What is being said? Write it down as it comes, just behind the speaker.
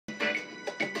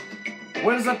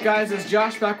What is up, guys? It's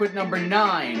Josh back with number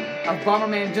 9 of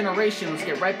Bomberman Generation. Let's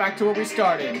get right back to where we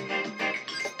started.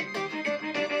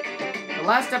 The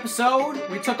last episode,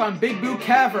 we took on Big Boo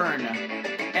Cavern,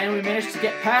 and we managed to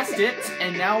get past it,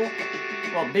 and now,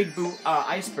 well, Big Boo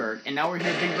Iceberg, and now we're here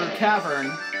at Big Boo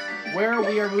Cavern, where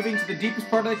we are moving to the deepest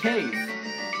part of the cave.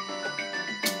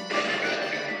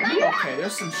 Okay,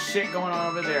 there's some shit going on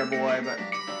over there, boy, but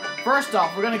first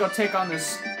off, we're gonna go take on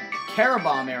this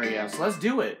Carabomb area, so let's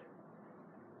do it.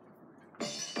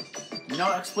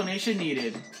 No explanation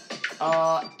needed.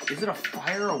 Is it a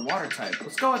fire or water type?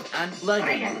 Let's go with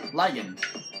Legend.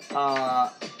 We're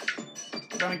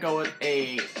gonna go with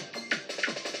a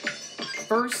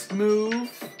first move,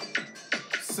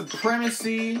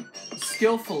 supremacy,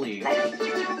 skillfully.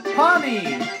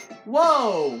 Pommy!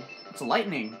 Whoa! It's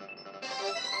lightning.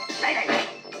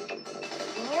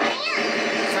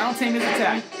 Simultaneous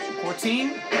attack.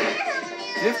 14,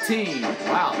 15.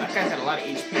 Wow, that guy's got a lot of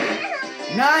HP.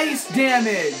 Nice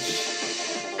damage!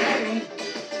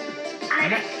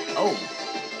 Oh.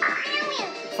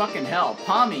 Fucking hell.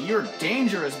 Pommy, you're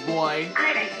dangerous, boy.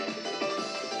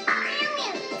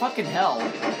 Fucking hell.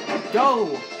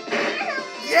 Go!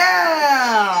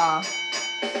 Yeah!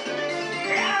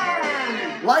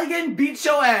 Ligan beat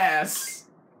your ass!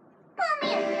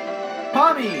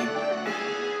 Pommy!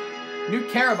 New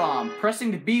Carabomb.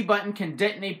 Pressing the B button can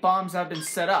detonate bombs that have been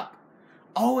set up.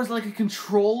 Oh, it's like a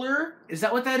controller? Is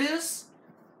that what that is?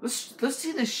 Let's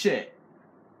see this shit.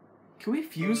 Can we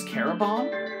fuse Carabomb?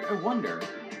 I wonder.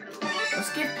 Let's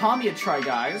give Pommy a try,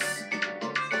 guys.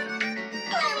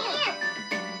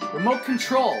 Remote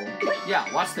control. Yeah,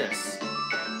 watch this.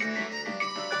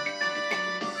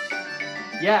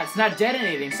 Yeah, it's not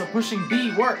detonating, so pushing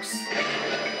B works.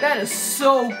 That is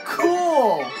so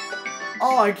cool!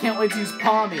 Oh, I can't wait to use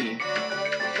Pommy.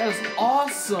 That is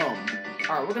awesome.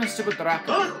 Alright, we're gonna stick with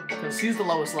Draco, because he's the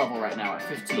lowest level right now at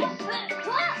 15.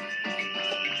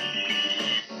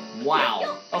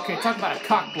 Wow. Okay, talk about a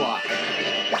cock block.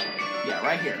 Yeah,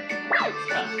 right here.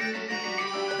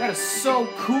 That is so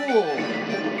cool.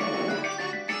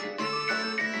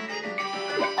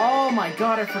 Oh my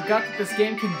god, I forgot that this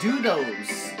game can do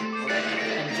those.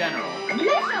 In general.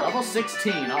 Level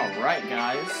 16, alright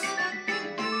guys.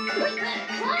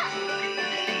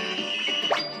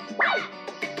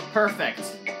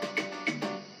 Perfect.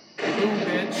 Boom,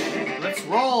 bitch. Let's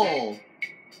roll.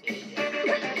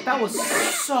 That was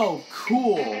so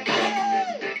cool. I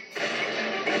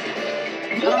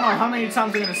don't know how many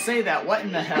times I'm gonna say that. What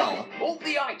in the hell? Hold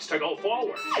the ice to go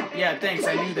forward. Yeah, thanks.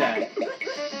 I knew that.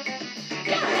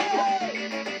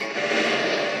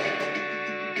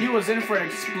 He was in for an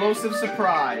explosive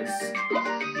surprise.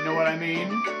 You know what I mean?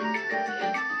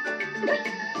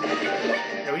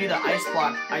 Yeah, we need the ice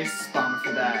bomb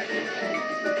for that.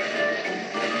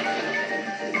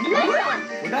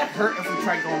 Would that hurt if we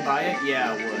tried going by it?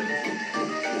 Yeah, it would.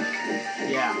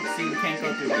 Yeah, see, we can't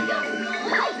go through it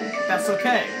yet. That's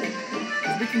okay,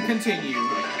 because we can continue.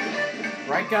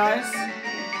 Right, guys?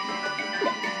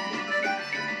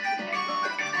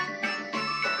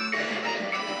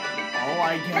 Oh,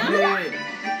 I get it.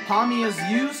 Pommy is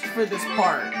used for this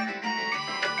part.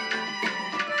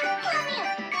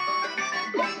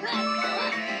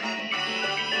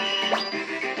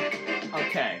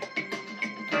 Okay. I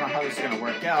don't know how this is going to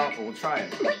work out, but we'll try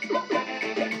it.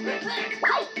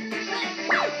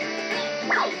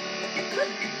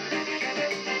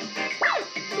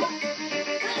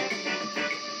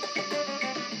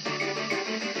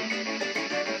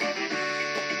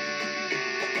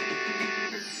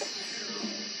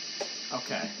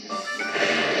 Okay.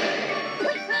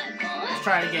 Let's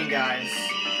try it again, guys.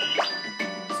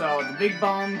 So, the big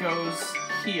bomb goes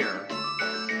here.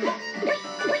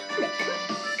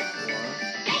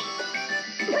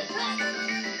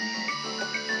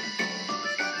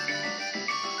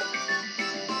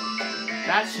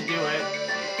 That should do it.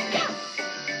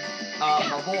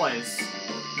 My boys.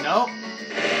 Nope.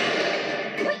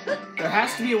 There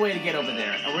has to be a way to get over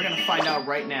there, and we're gonna find out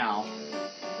right now.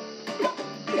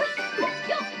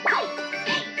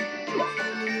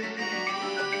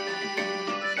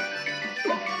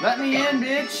 Let me in,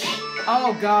 bitch!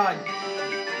 Oh, God.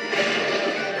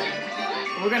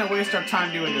 We're gonna waste our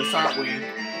time doing this, aren't we?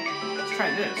 Let's try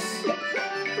this.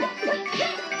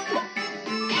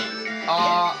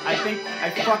 I think I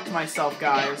fucked myself,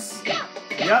 guys.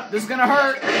 Yep, this is gonna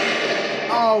hurt.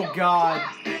 Oh, God.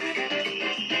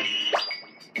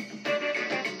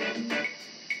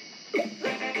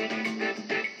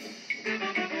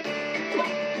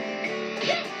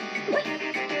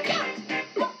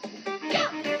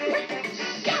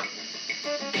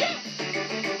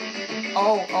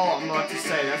 Oh, I'm about to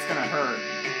say, that's gonna hurt.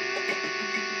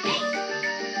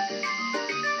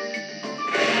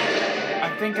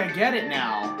 I think I get it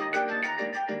now.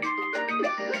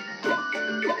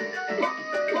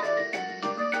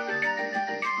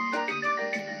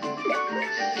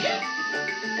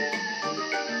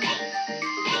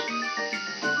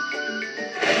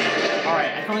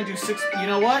 Alright, I can only do 6. You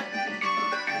know what?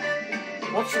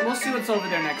 We'll see what's over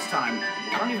there next time.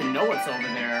 I don't even know what's over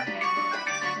there.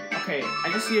 Okay, I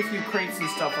just see a few crates and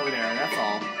stuff over there, that's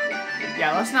all.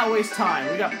 Yeah, let's not waste time.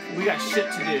 We got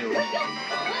shit to do.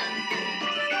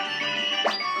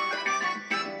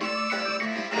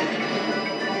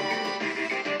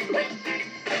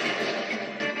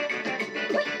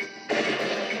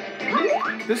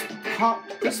 This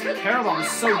Carabomb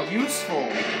is so useful.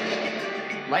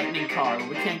 Lightning car,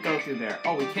 we can't go through there.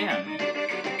 Oh, we can.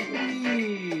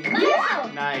 Whee.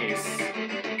 Nice.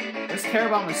 This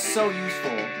Carabomb is so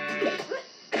useful.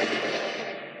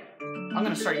 I'm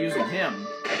gonna start using him.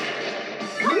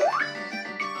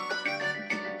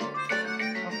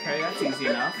 Okay, that's easy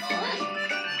enough.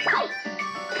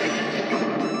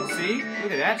 See?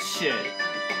 Look at that shit.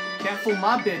 Can't fool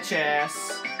my bitch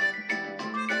ass.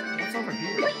 What's over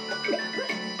here?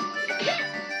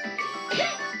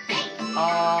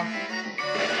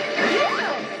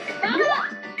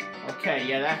 Okay,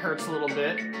 yeah, that hurts a little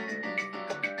bit.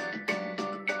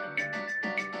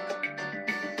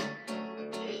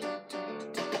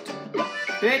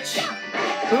 Bitch!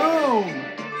 Boom!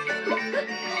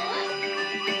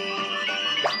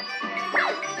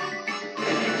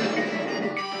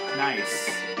 Nice.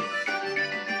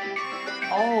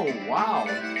 Oh, wow.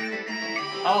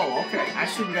 Oh, okay.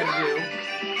 Actually, we gotta do...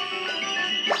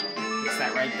 Is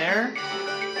that right there?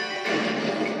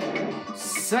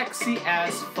 Sexy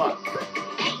as fuck.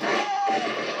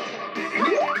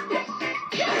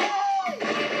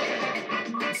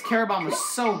 This Carabomb is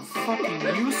so fucking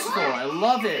useful. I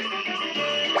love it.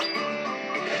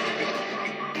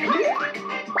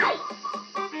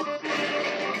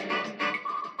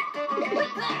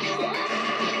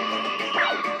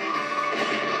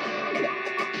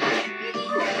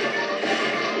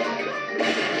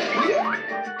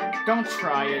 Don't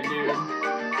try it, dude.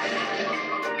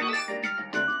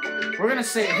 We're gonna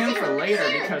save him for later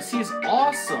because he's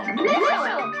awesome.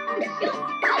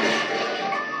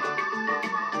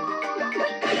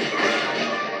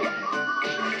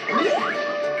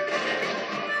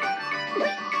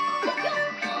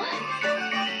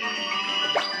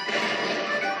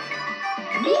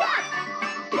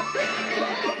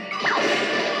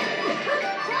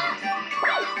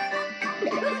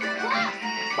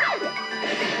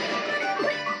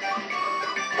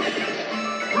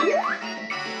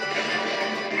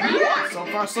 So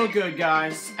far, so good,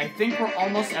 guys. I think we're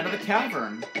almost out of the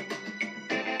cavern.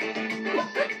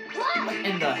 What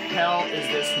in the hell is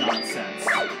this nonsense?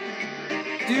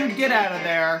 Dude, get out of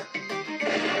there.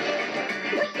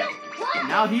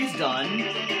 Now he's done.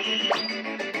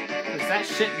 There's that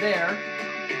shit there.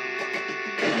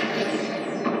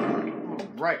 Oh,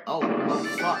 right. Oh,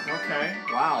 fuck. Okay.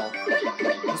 Wow.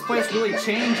 This place really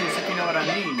changes, if you know what I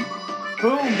mean.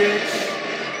 Boom, bitch.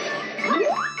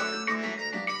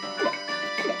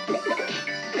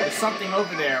 There's something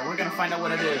over there. We're gonna find out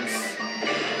what it is.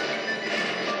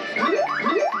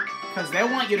 Because they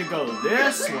want you to go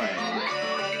this way.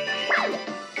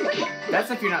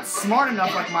 That's if you're not smart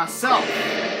enough like myself.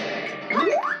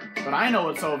 But I know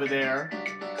what's over there.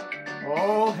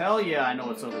 Oh, hell yeah, I know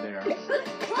what's over there.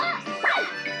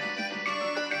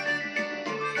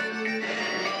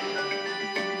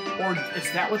 Or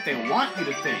is that what they want you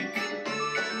to think?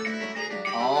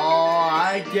 Oh,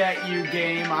 I get you,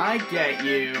 game. I get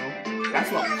you.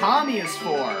 That's what Pommy is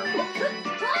for.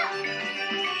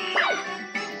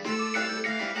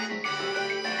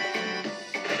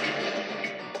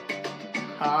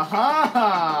 Ha ha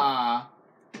ha!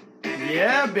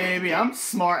 Yeah, baby, I'm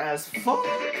smart as fuck.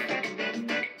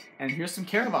 And here's some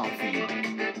Carabomb feed.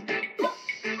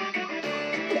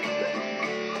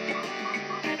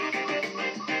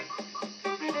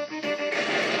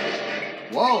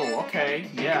 Whoa, okay,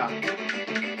 yeah.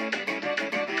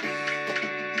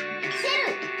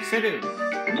 Siru.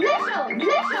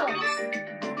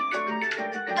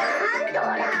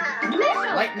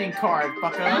 Lightning card,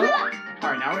 bucko.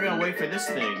 Alright, now we're gonna wait for this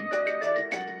thing.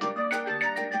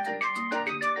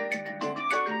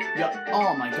 Yeah,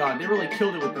 oh my god, they really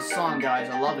killed it with the song, guys.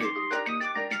 I love it.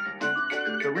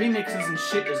 The remixes and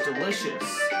shit is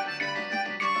delicious.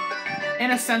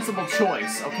 And a sensible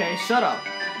choice, okay? Shut up.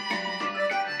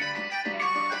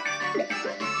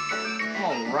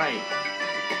 Alright.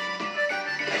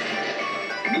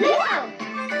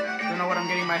 Don't know what I'm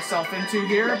getting myself into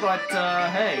here, but,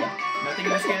 hey, nothing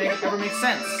in this game ever makes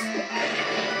sense.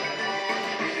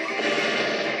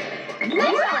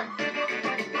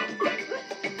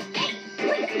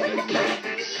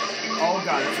 Oh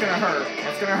god, that's gonna hurt.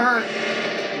 That's gonna hurt.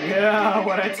 Yeah,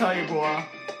 what'd I tell you, boy?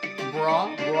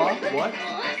 Bruh, what?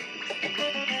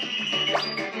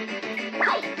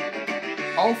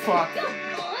 Oh, fuck.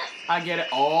 I get it.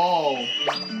 Oh.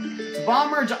 It's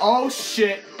bomb merge. Oh,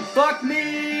 shit. Fuck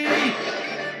me!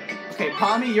 Okay,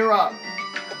 Pommy, you're up.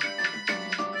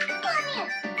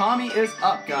 Pommy is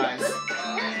up, guys.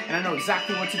 And I know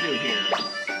exactly what to do here.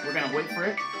 We're gonna wait for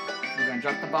it. We're gonna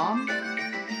drop the bomb.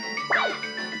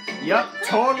 Yep,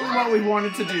 totally what we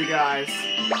wanted to do, guys.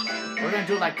 We're gonna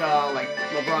do it like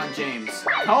LeBron James.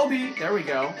 Kobe! There we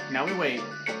go. Now we wait.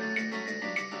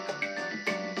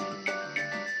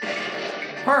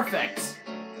 Perfect!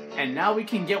 And now we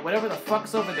can get whatever the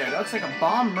fuck's over there. That looks like a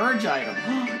bomb merge item.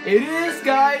 It is,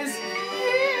 guys! Yeah!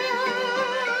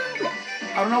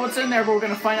 I don't know what's in there, but we're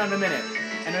gonna find out in a minute.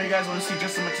 I know you guys want to see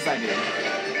just as much as I do.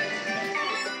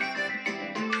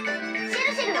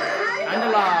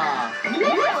 Andala!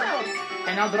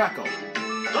 And now Draco.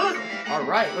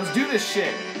 Alright, let's do this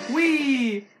shit.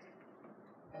 Whee!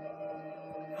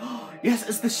 Yes,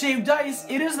 it's the shaved ice.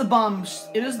 It is the bomb.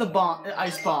 It is the bomb.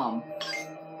 Ice bomb.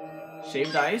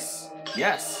 Shaved ice.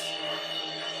 Yes.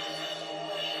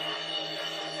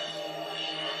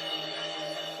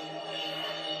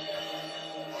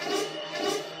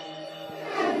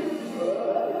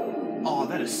 Oh,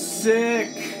 that is sick.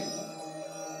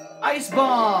 Ice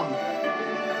bomb.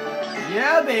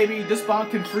 Yeah, baby. This bomb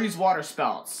can freeze water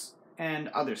spouts and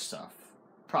other stuff.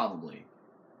 Probably.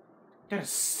 That is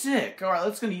sick. All right,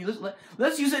 let's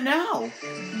use it now.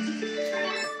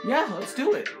 Yeah, let's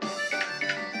do it.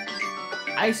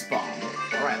 Ice bomb.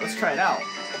 All right, let's try it out.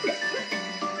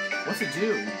 What's it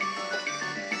do?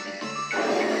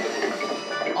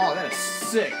 Oh, that is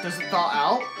sick. Does it thaw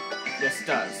out? Yes, it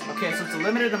does. Okay, so it's a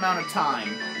limited amount of time.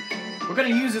 We're gonna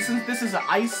use this since this is an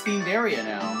ice-themed area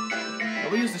now.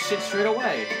 And we use the shit straight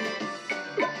away.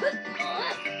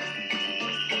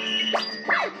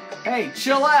 Hey,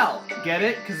 chill out! Get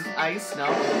it? Because it's ice?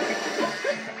 No?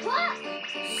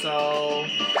 So...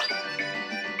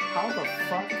 how the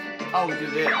fuck? Oh, we do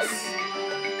this.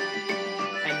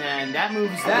 And then that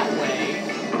moves that way.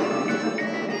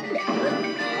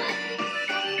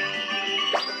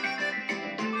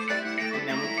 And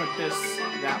then we put this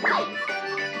that way.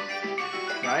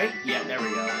 Right? Yeah, there we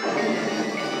go.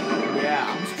 Yeah,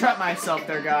 I'm just trapped myself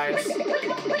there, guys.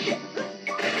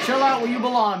 Chill out where you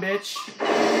belong, bitch.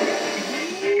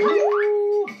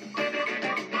 Woo.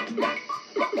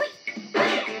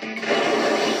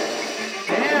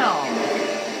 Damn.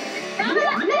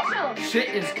 Shit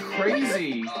is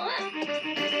crazy.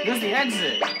 There's the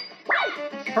exit.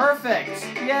 Perfect.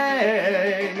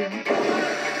 Yay.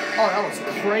 Oh, that was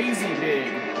crazy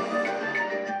big.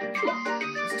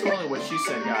 That's totally what she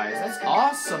said, guys. That's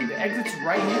awesome. The exit's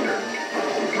right here.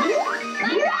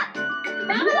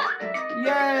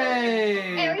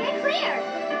 Yay! Area clear.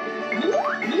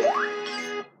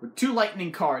 With 2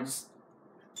 lightning cards.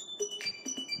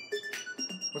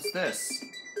 What's this?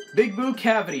 Big Boo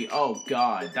Cavity. Oh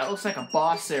god, that looks like a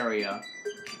boss area.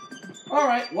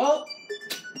 Alright, well,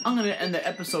 I'm gonna end the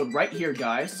episode right here,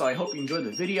 guys. So I hope you enjoyed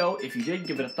the video. If you did,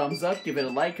 give it a thumbs up, give it a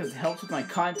like, because it helps with my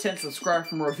content. Subscribe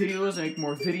for more videos. I make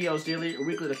more videos daily or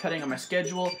weekly depending on my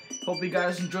schedule. Hope you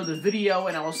guys enjoyed the video,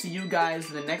 and I will see you guys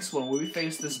in the next one where we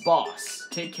face this boss.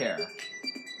 Take care.